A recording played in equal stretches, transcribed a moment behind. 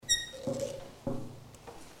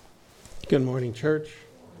Good morning, church.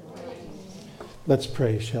 Let's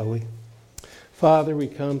pray, shall we? Father, we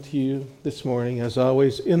come to you this morning, as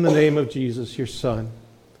always, in the name of Jesus, your Son.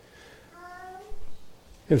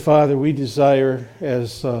 And Father, we desire,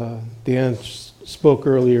 as Dan spoke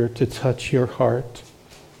earlier, to touch your heart.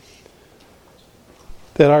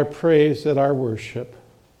 That our praise, that our worship,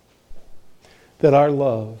 that our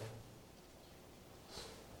love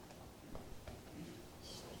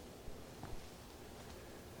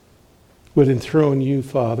would enthrone you,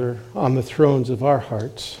 Father, on the thrones of our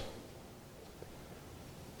hearts.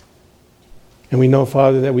 And we know,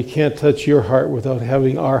 Father, that we can't touch your heart without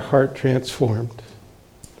having our heart transformed.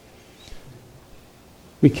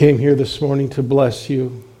 We came here this morning to bless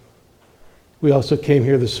you. We also came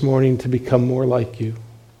here this morning to become more like you.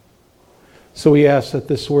 So we ask that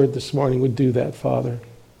this word this morning would do that, Father.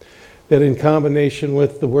 That in combination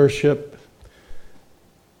with the worship,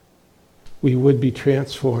 we would be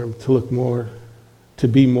transformed to look more, to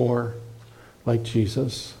be more like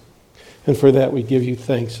Jesus. And for that we give you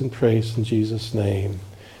thanks and praise in Jesus' name.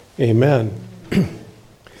 Amen.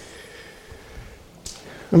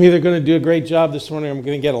 I'm either going to do a great job this morning or I'm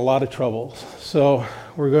going to get a lot of trouble. So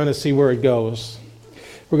we're going to see where it goes.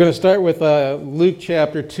 We're going to start with Luke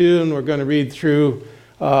chapter 2, and we're going to read through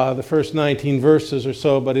the first 19 verses or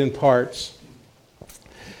so, but in parts.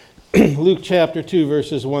 Luke chapter 2,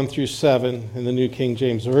 verses 1 through 7 in the New King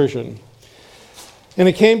James Version. And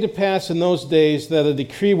it came to pass in those days that a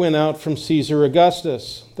decree went out from Caesar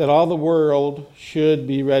Augustus that all the world should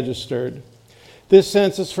be registered. This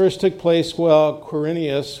census first took place while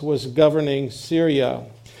Quirinius was governing Syria.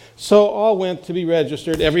 So all went to be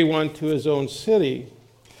registered, everyone to his own city.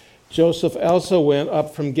 Joseph also went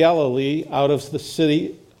up from Galilee out of the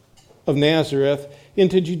city of Nazareth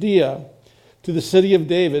into Judea, to the city of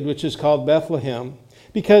David, which is called Bethlehem,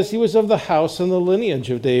 because he was of the house and the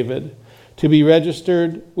lineage of David, to be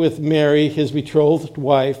registered with Mary, his betrothed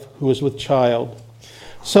wife, who was with child.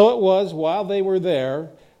 So it was, while they were there,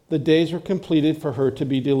 the days were completed for her to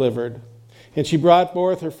be delivered. And she brought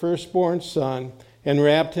forth her firstborn son, and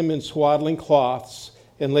wrapped him in swaddling cloths,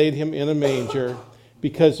 and laid him in a manger,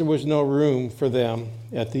 because there was no room for them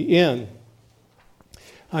at the inn.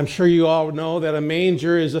 I'm sure you all know that a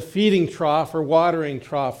manger is a feeding trough or watering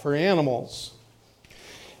trough for animals.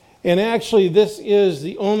 And actually, this is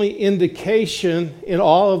the only indication in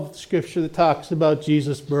all of Scripture that talks about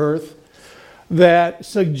Jesus' birth that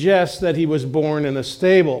suggests that he was born in a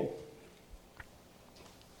stable.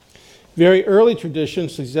 Very early tradition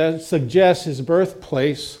suggests his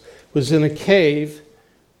birthplace was in a cave,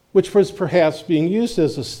 which was perhaps being used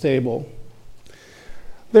as a stable.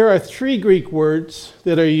 There are three Greek words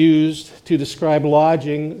that are used to describe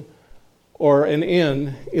lodging or an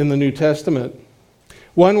inn in the New Testament.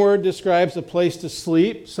 One word describes a place to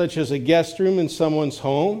sleep, such as a guest room in someone's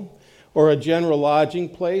home, or a general lodging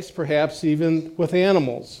place, perhaps even with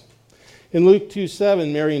animals. In Luke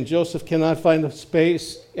 2:7, Mary and Joseph cannot find a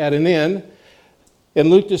space at an inn, and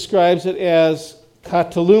Luke describes it as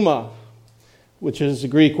kataluma, which is a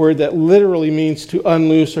Greek word that literally means to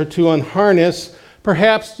unloose or to unharness,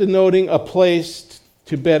 perhaps denoting a place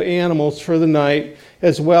to bed animals for the night,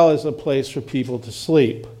 as well as a place for people to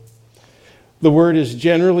sleep. The word is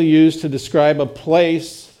generally used to describe a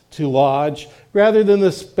place to lodge, rather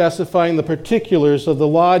than specifying the particulars of the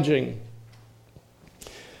lodging.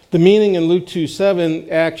 The meaning in Luke 2:7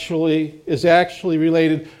 is actually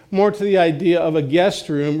related more to the idea of a guest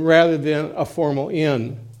room rather than a formal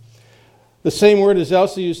inn. The same word is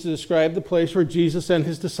also used to describe the place where Jesus and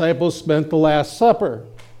his disciples spent the Last Supper.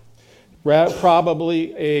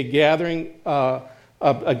 Probably a gathering,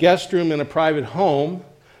 a guest room in a private home,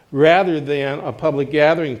 rather than a public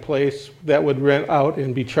gathering place that would rent out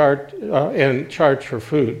and be charge for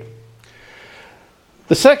food.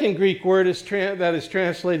 The second Greek word that is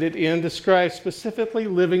translated in describes specifically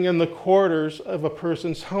living in the quarters of a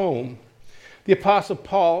person's home. The Apostle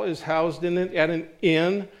Paul is housed at an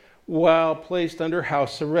inn while placed under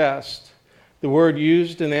house arrest. The word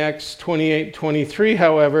used in Acts 28:23,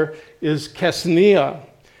 however, is kesenia,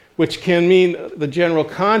 which can mean the general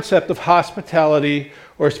concept of hospitality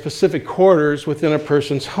or specific quarters within a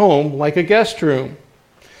person's home, like a guest room.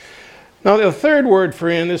 Now, the third word for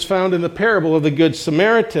inn is found in the parable of the Good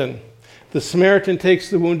Samaritan. The Samaritan takes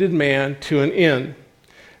the wounded man to an inn.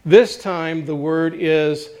 This time, the word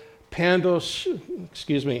is Pandochion,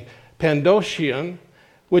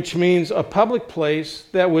 which means a public place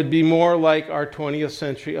that would be more like our 20th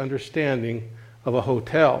century understanding of a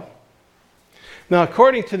hotel. Now,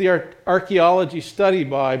 according to the Archaeology Study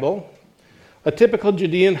Bible, a typical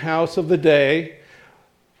Judean house of the day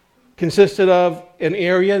consisted of an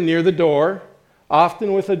area near the door,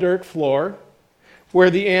 often with a dirt floor, where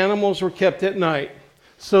the animals were kept at night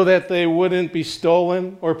so that they wouldn't be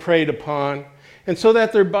stolen or preyed upon, and so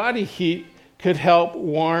that their body heat could help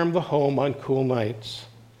warm the home on cool nights.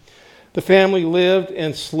 The family lived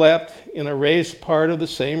and slept in a raised part of the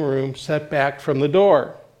same room set back from the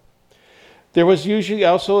door. There was usually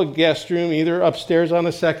also a guest room, either upstairs on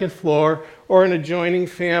the second floor or an adjoining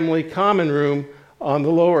family common room on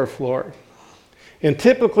the lower floor. And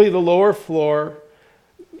typically the lower floor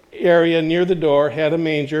area near the door had a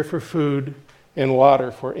manger for food and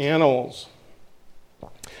water for animals.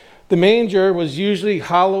 The manger was usually a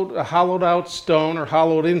hollowed out stone or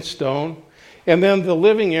hollowed in stone, and then the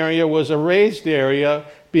living area was a raised area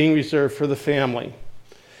being reserved for the family.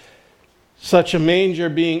 Such a manger,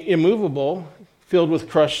 being immovable, filled with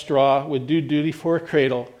crushed straw, would do duty for a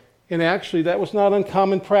cradle. And actually, that was not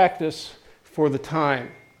uncommon practice for the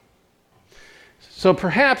time. So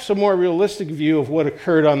perhaps a more realistic view of what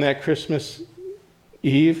occurred on that Christmas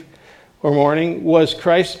Eve or morning was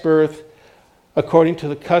Christ's birth, according to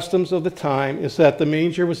the customs of the time, is that the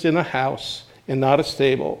manger was in a house and not a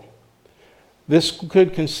stable. This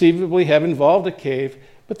could conceivably have involved a cave,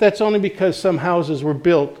 but that's only because some houses were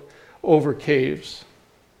built over caves.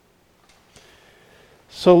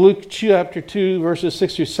 So Luke chapter 2, verses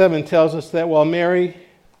 6 through 7 tells us that while Mary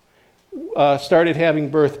started having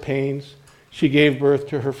birth pains, she gave birth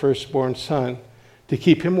to her firstborn son. To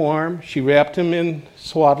keep him warm, she wrapped him in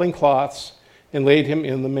swaddling cloths and laid him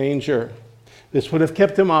in the manger. This would have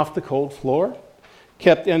kept him off the cold floor,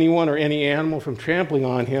 kept anyone or any animal from trampling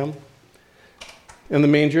on him. And the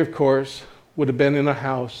manger, of course, would have been in a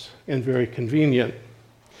house and very convenient.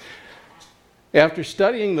 After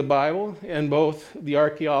studying the Bible and both the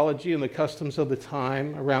archaeology and the customs of the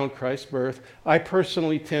time around Christ's birth, I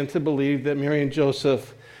personally tend to believe that Mary and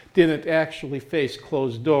Joseph didn't actually face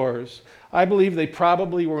closed doors. I believe they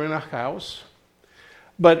probably were in a house,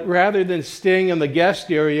 but rather than staying in the guest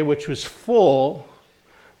area, which was full,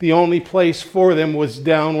 the only place for them was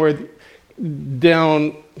down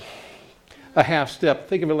a half step.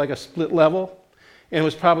 Think of it like a split level, and it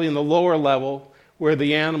was probably in the lower level where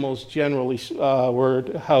the animals generally were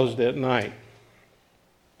housed at night.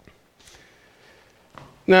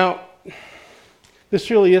 Now,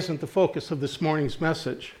 this really isn't the focus of this morning's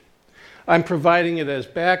message. I'm providing it as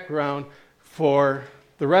background for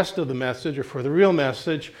the rest of the message, or for the real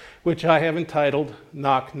message, which I have entitled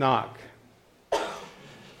Knock Knock.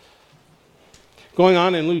 Going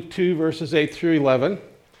on in Luke 2, verses 8 through 11.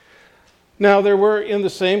 Now there were in the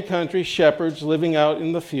same country shepherds living out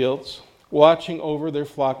in the fields, watching over their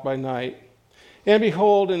flock by night. And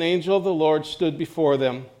behold, an angel of the Lord stood before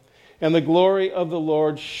them, and the glory of the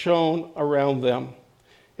Lord shone around them,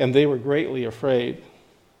 and they were greatly afraid.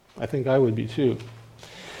 I think I would be too.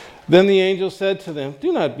 Then the angel said to them,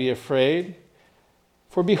 "Do not be afraid,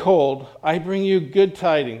 for behold, I bring you good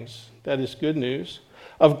tidings," that is good news,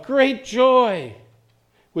 "of great joy,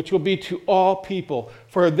 which will be to all people.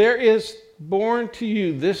 For there is born to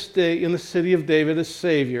you this day in the city of David a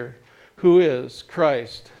Savior, who is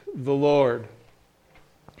Christ the Lord."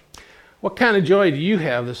 What kind of joy do you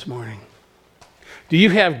have this morning? Do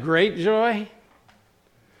you have great joy?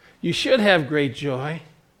 You should have great joy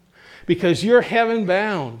because you're heaven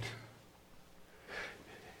bound.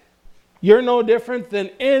 You're no different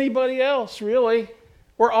than anybody else, really.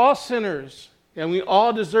 We're all sinners, and we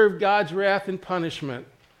all deserve God's wrath and punishment.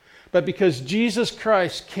 But because Jesus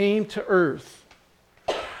Christ came to earth,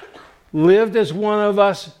 lived as one of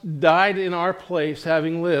us, died in our place,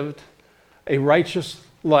 having lived a righteous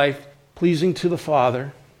life pleasing to the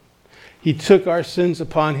Father, he took our sins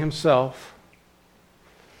upon himself.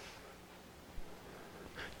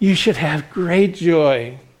 You should have great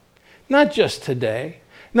joy, not just today,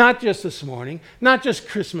 not just this morning, not just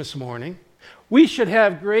Christmas morning. We should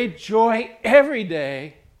have great joy every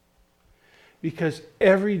day, because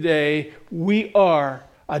every day we are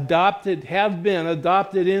adopted, have been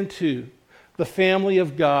adopted into the family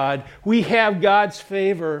of God. We have God's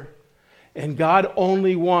favor, and God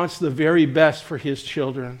only wants the very best for his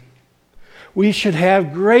children. We should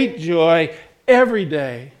have great joy every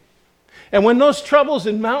day. And when those troubles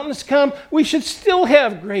and mountains come, we should still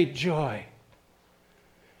have great joy,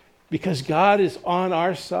 because God is on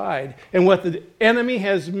our side. And what the enemy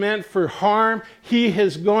has meant for harm, he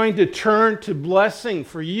is going to turn to blessing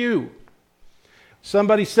for you.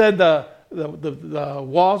 Somebody said the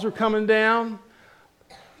walls are coming down.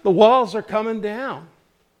 The walls are coming down.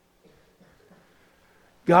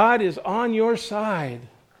 God is on your side.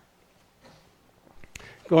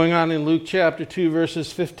 going on in Luke chapter 2,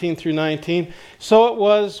 verses 15 through 19. So it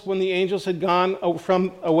was when the angels had gone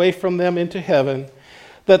away from them into heaven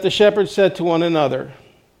that the shepherds said to one another,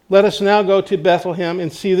 "Let us now go to Bethlehem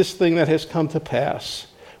and see this thing that has come to pass,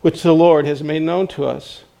 which the Lord has made known to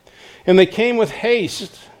us." And they came with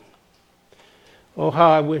haste. Oh,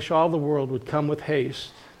 how I wish all the world would come with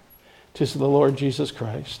haste to the Lord Jesus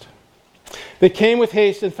Christ. They came with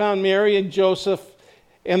haste and found Mary and Joseph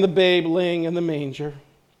and the babe laying in the manger.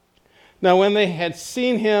 Now when they had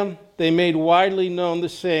seen him, they made widely known the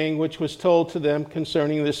saying which was told to them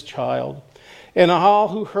concerning this child. And all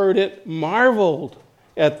who heard it marveled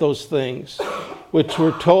at those things which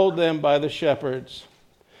were told them by the shepherds.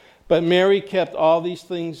 But Mary kept all these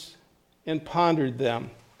things and pondered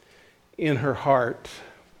them in her heart.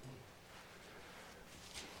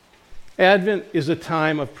 Advent is a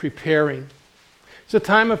time of preparing. It's a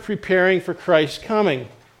time of preparing for Christ's coming.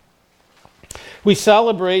 We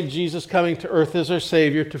celebrate Jesus coming to earth as our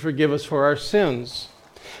Savior to forgive us for our sins.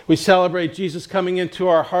 We celebrate Jesus coming into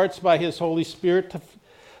our hearts by his Holy Spirit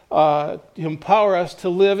to empower us to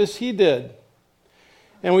live as he did.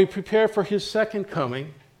 And we prepare for his second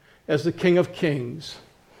coming as the King of Kings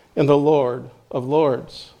and the Lord of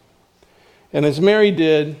Lords. And as Mary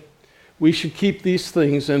did, we should keep these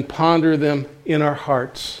things and ponder them in our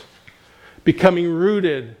hearts, becoming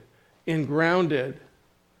rooted and grounded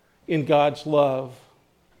in God's love,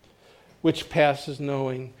 which passes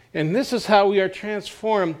knowing. And this is how we are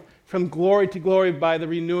transformed from glory to glory by the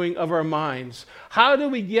renewing of our minds. How do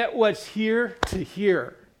we get what's here to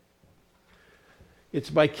here? It's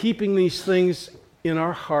by keeping these things in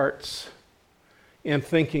our hearts and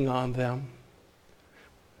thinking on them.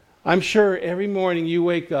 I'm sure every morning you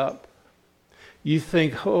wake up, you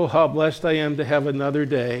think, oh, how blessed I am to have another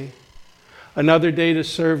day to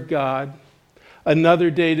serve God, another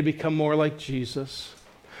day to become more like Jesus,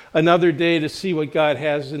 another day to see what God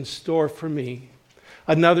has in store for me,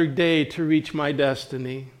 another day to reach my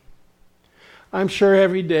destiny. I'm sure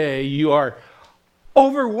every day you are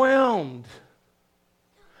overwhelmed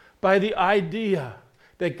by the idea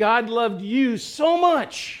that God loved you so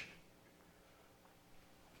much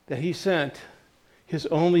that he sent his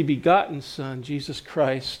only begotten Son, Jesus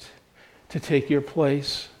Christ, to take your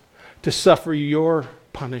place, to suffer your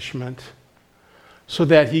punishment, so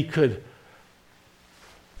that he could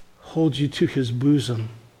hold you to his bosom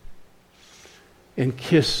and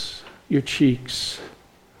kiss your cheeks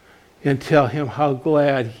and tell him how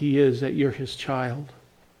glad he is that you're his child.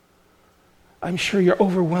 I'm sure you're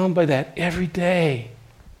overwhelmed by that every day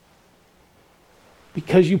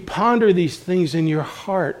because you ponder these things in your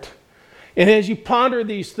heart. And as you ponder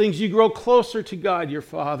these things, you grow closer to God, your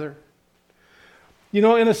Father. You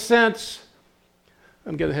know, in a sense,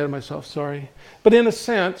 I'm getting ahead of myself, sorry. But in a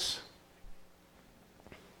sense,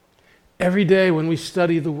 every day when we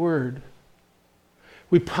study the Word,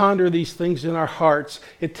 we ponder these things in our hearts.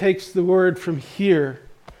 It takes the Word from here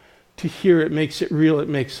to here. It makes it real. It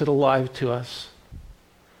makes it alive to us.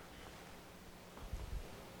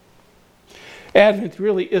 Advent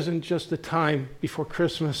really isn't just a time before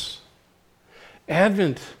Christmas.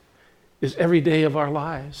 Advent is every day of our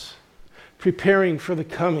lives, preparing for the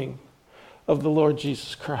coming of the Lord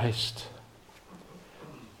Jesus Christ.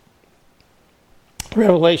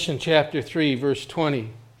 Revelation chapter 3, verse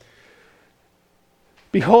 20.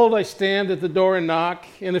 Behold, I stand at the door and knock,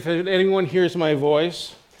 and if anyone hears my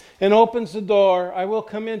voice and opens the door, I will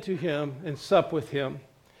come into him and sup with him,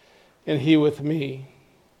 and he with me.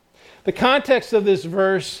 The context of this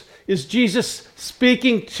verse is Jesus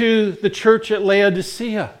speaking to the church at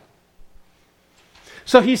Laodicea.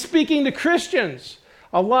 So he's speaking to Christians.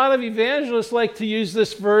 A lot of evangelists like to use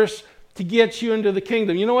this verse to get you into the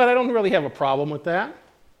kingdom. You know what? I don't really have a problem with that.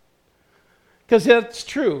 Because that's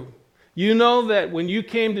true. You know that when you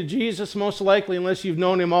came to Jesus, most likely, unless you've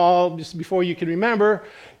known him all just before you can remember,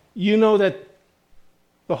 you know that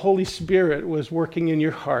the Holy Spirit was working in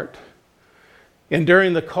your heart. And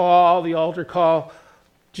during the call, the altar call,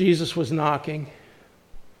 Jesus was knocking,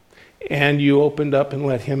 and you opened up and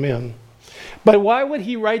let him in. But why would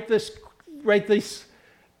he write this?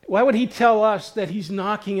 Why would he tell us that he's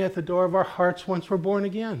knocking at the door of our hearts once we're born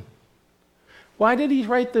again? Why did he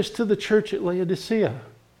write this to the church at Laodicea?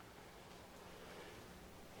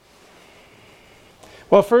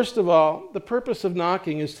 Well, first of all, the purpose of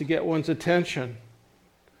knocking is to get one's attention.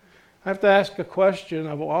 I have to ask a question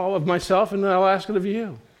of all of myself, and I'll ask it of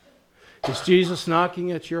you. Is Jesus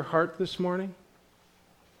knocking at your heart this morning?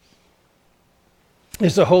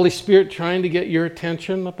 Is the Holy Spirit trying to get your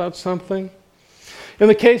attention about something? In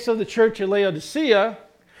the case of the church at Laodicea,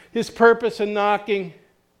 his purpose in knocking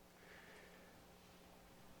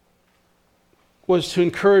was to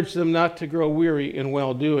encourage them not to grow weary in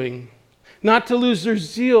well-doing, not to lose their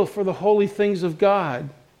zeal for the holy things of God,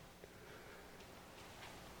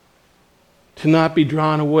 to not be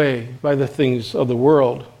drawn away by the things of the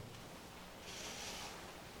world.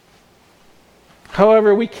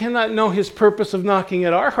 However, we cannot know his purpose of knocking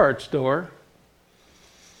at our heart's door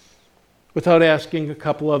without asking a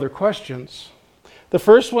couple other questions. The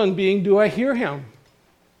first one being, do I hear him?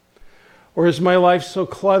 Or is my life so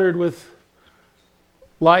cluttered with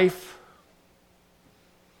life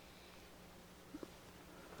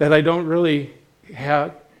that I don't really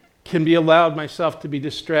can be allowed myself to be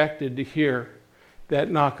distracted to hear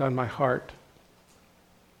that knock on my heart?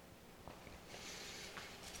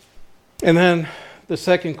 And then the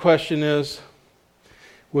second question is,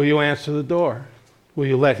 will you answer the door? Will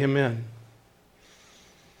you let him in?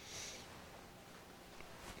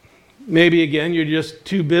 Maybe again, you're just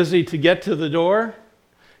too busy to get to the door.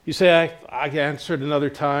 You say, I answered another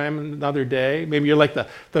time, another day. Maybe you're like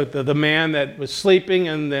the man that was sleeping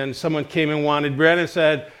and then someone came and wanted bread and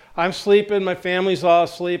said, I'm sleeping, my family's all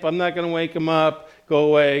asleep, I'm not going to wake them up, go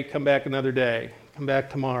away, come back another day, come back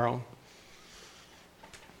tomorrow.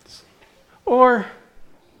 Or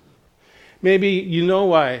maybe you know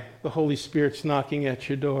why the Holy Spirit's knocking at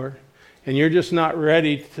your door and you're just not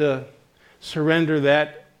ready to surrender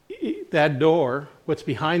that door, what's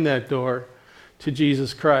behind that door, to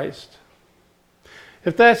Jesus Christ.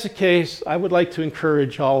 If that's the case, I would like to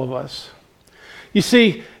encourage all of us. You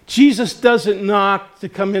see, Jesus doesn't knock to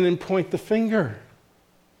come in and point the finger.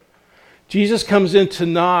 Jesus comes in to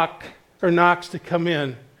knock, or knocks to come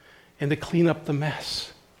in and to clean up the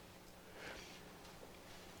mess.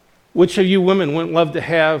 Which of you women wouldn't love to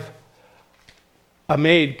have a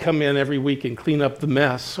maid come in every week and clean up the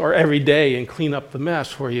mess, or every day and clean up the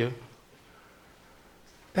mess for you?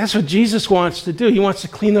 That's what Jesus wants to do. He wants to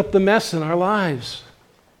clean up the mess in our lives.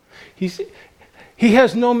 He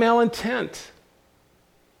has no malintent.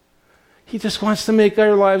 He just wants to make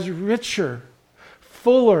our lives richer,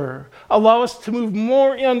 fuller, allow us to move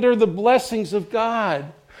more under the blessings of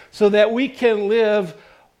God so that we can live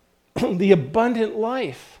the abundant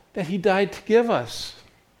life that he died to give us.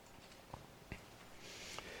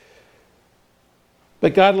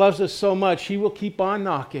 But God loves us so much, he will keep on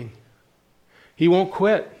knocking. He won't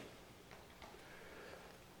quit.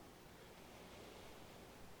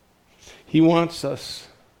 He wants us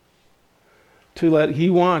he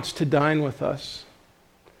wants to dine with us.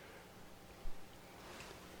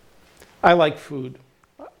 I like food,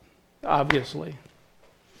 obviously.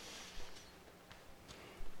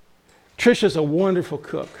 Trisha's a wonderful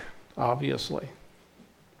cook, obviously.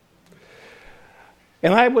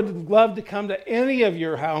 And I would love to come to any of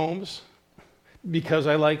your homes because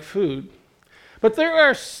I like food. But there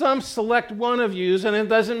are some select one of yous, and it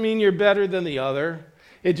doesn't mean you're better than the other.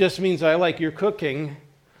 It just means I like your cooking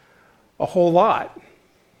a whole lot.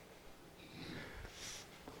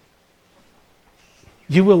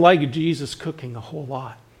 You will like Jesus cooking a whole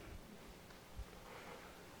lot.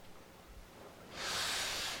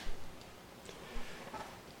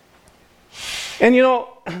 And you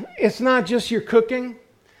know, it's not just your cooking,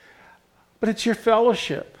 but it's your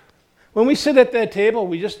fellowship. When we sit at that table,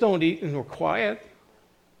 we just don't eat and we're quiet.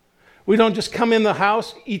 We don't just come in the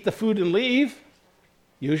house, eat the food, and leave,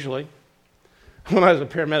 usually. When I was a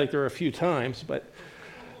paramedic, there were a few times, but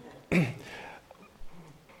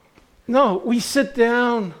no, we sit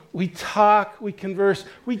down, we talk, we converse,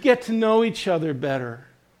 we get to know each other better.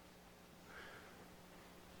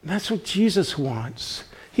 And that's what Jesus wants.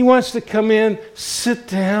 He wants to come in, sit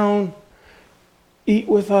down, eat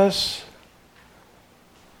with us,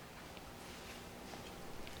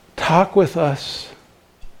 talk with us.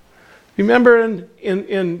 Remember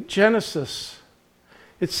in Genesis,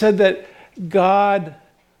 it said that God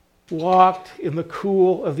walked in the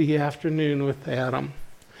cool of the afternoon with Adam.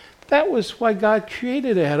 That was why God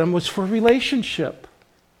created Adam, was for relationship.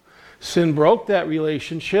 Sin broke that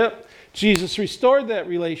relationship. Jesus restored that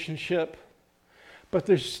relationship. But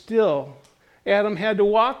there's still, Adam had to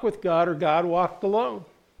walk with God or God walked alone.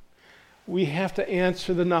 We have to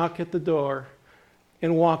answer the knock at the door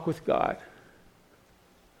and walk with God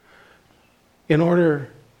in order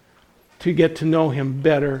to get to know him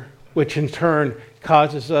better, which in turn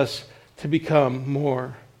causes us to become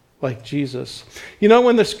more like Jesus. You know,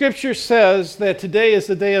 when the scripture says that today is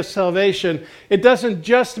the day of salvation, it doesn't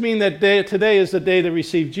just mean that today is the day to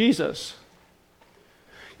receive Jesus.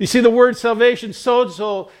 You see, the word salvation,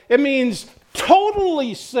 sozo, it means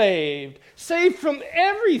totally saved. Saved from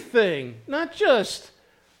everything, not just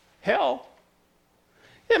hell.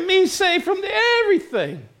 It means saved from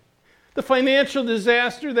everything. the financial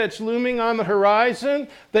disaster that's looming on the horizon,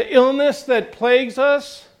 the illness that plagues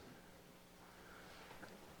us,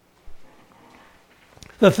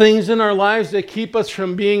 the things in our lives that keep us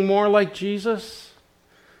from being more like Jesus,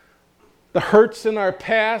 the hurts in our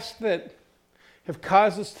past that have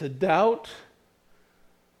caused us to doubt.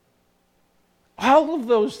 All of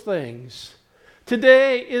those things.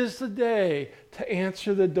 Today is the day to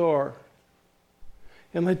answer the door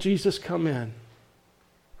and let Jesus come in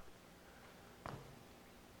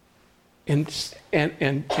and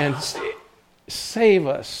save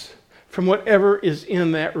us from whatever is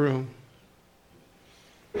in that room.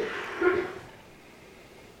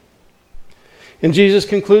 And Jesus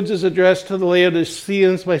concludes his address to the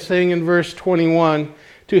Laodiceans by saying in verse 21,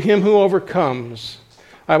 "To him who overcomes,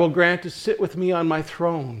 I will grant to sit with me on my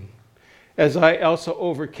throne, as I also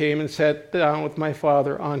overcame and sat down with my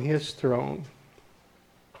Father on his throne."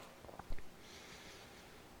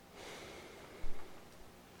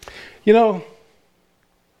 You know,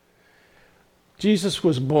 Jesus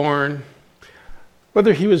was born,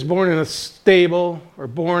 whether he was born in a stable or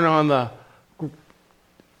born on the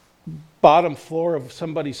bottom floor of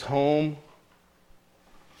somebody's home.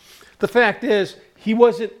 The fact is, he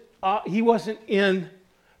wasn't in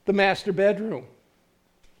the master bedroom.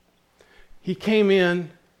 He came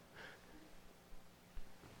in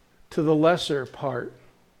to the lesser part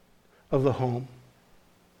of the home.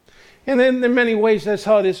 And then in many ways, that's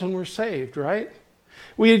how it is when we're saved, right?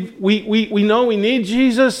 We know we need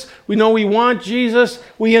Jesus. We know we want Jesus.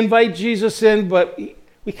 We invite Jesus in, but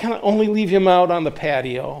we kind of only leave him out on the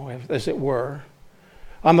patio, as it were,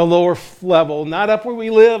 on the lower level, not up where we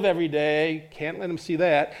live every day. Can't let him see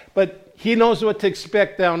that. But he knows what to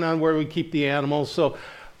expect down on where we keep the animals, so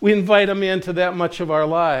we invite him into that much of our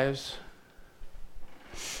lives.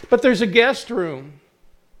 But there's a guest room.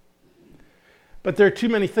 But there are too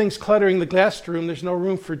many things cluttering the guest room. There's no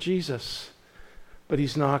room for Jesus. But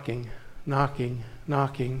he's knocking, knocking,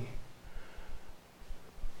 knocking.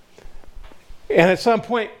 And at some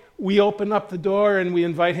point, we open up the door and we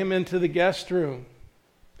invite him into the guest room.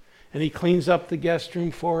 And he cleans up the guest room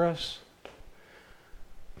for us.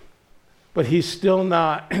 But he's still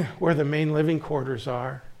not where the main living quarters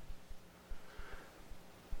are.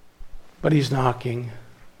 But he's knocking,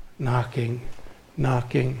 knocking,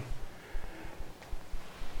 knocking.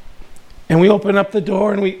 And we open up the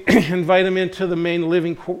door and we invite him into the main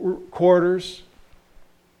living quarters.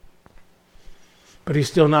 But he's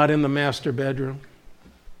still not in the master bedroom.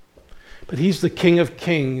 But he's the King of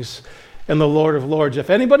Kings and the Lord of Lords. If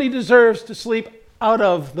anybody deserves to sleep out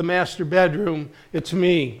of the master bedroom, it's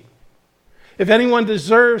me. If anyone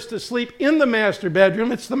deserves to sleep in the master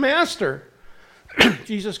bedroom, it's the Master,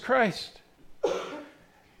 Jesus Christ.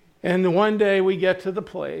 And one day we get to the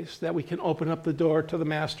place that we can open up the door to the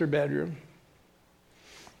master bedroom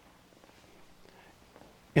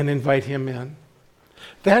and invite him in.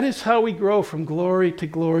 That is how we grow from glory to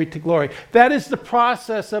glory to glory. That is the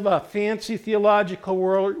process of a fancy theological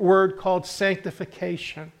word called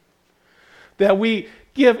sanctification. That we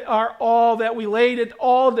give our all, that we laid it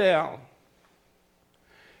all down.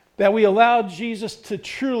 That we allowed Jesus to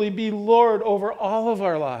truly be Lord over all of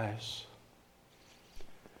our lives.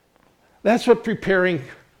 That's what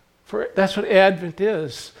that's what Advent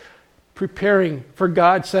is. Preparing for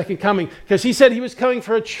God's second coming. Because he said he was coming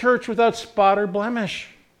for a church without spot or blemish.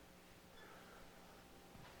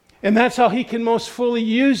 And that's how he can most fully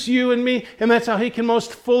use you and me. And that's how he can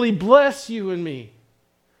most fully bless you and me.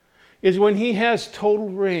 Is when he has total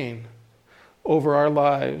reign over our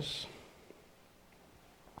lives.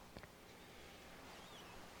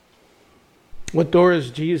 What door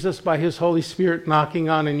is Jesus by his Holy Spirit knocking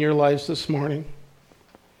on in your lives this morning?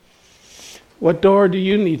 What door do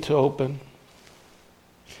you need to open?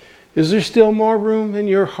 Is there still more room in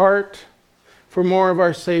your heart for more of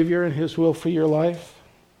our Savior and his will for your life?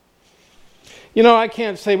 You know, I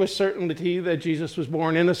can't say with certainty that Jesus was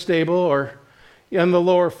born in a stable or on the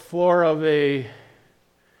lower floor of a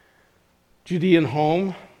Judean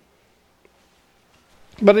home.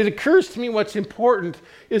 But it occurs to me what's important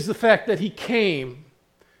is the fact that he came,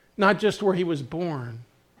 not just where he was born.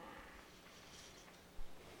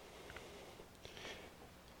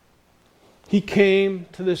 He came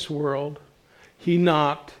to this world, he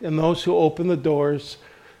knocked, and those who opened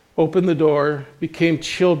the door, became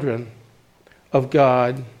children of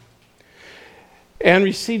God and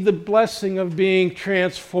received the blessing of being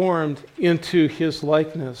transformed into his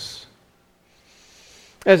likeness.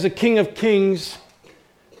 As the King of Kings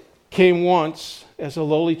came once as a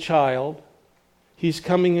lowly child, he's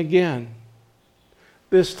coming again,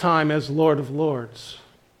 this time as Lord of Lords.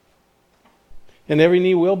 And every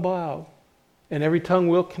knee will bow, and every tongue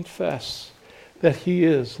will confess that He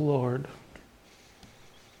is Lord.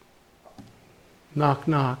 Knock,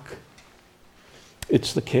 knock.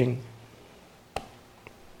 It's the King.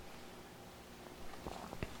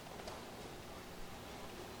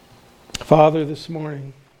 Father, this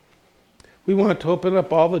morning, we want to open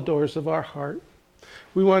up all the doors of our heart.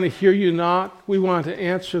 We want to hear you knock. We want to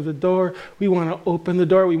answer the door. We want to open the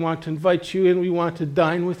door. We want to invite you in. We want to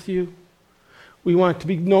dine with you. We want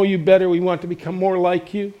to know you better. We want to become more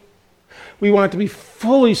like you. We want to be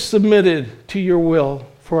fully submitted to your will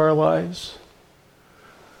for our lives.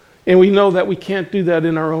 And we know that we can't do that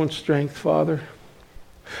in our own strength, Father.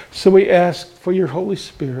 So we ask for your Holy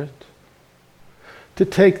Spirit to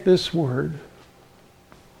take this word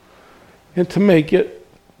and to make it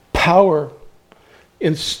power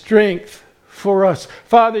and strength for us.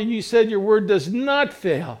 Father, you said your word does not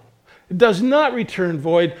fail. It does not return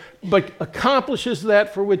void, but accomplishes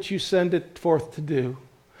that for which you send it forth to do.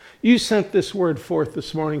 You sent this word forth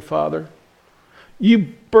this morning, Father.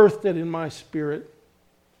 You birthed it in my spirit.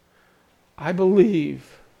 I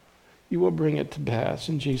believe you will bring it to pass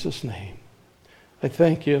in Jesus' name. I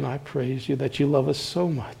thank you and I praise you that you love us so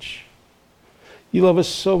much. You love us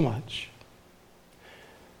so much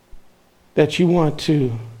that you want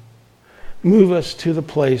to move us to the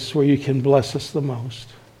place where you can bless us the most.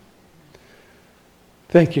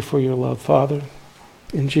 Thank you for your love, Father.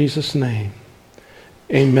 In Jesus' name,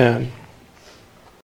 amen.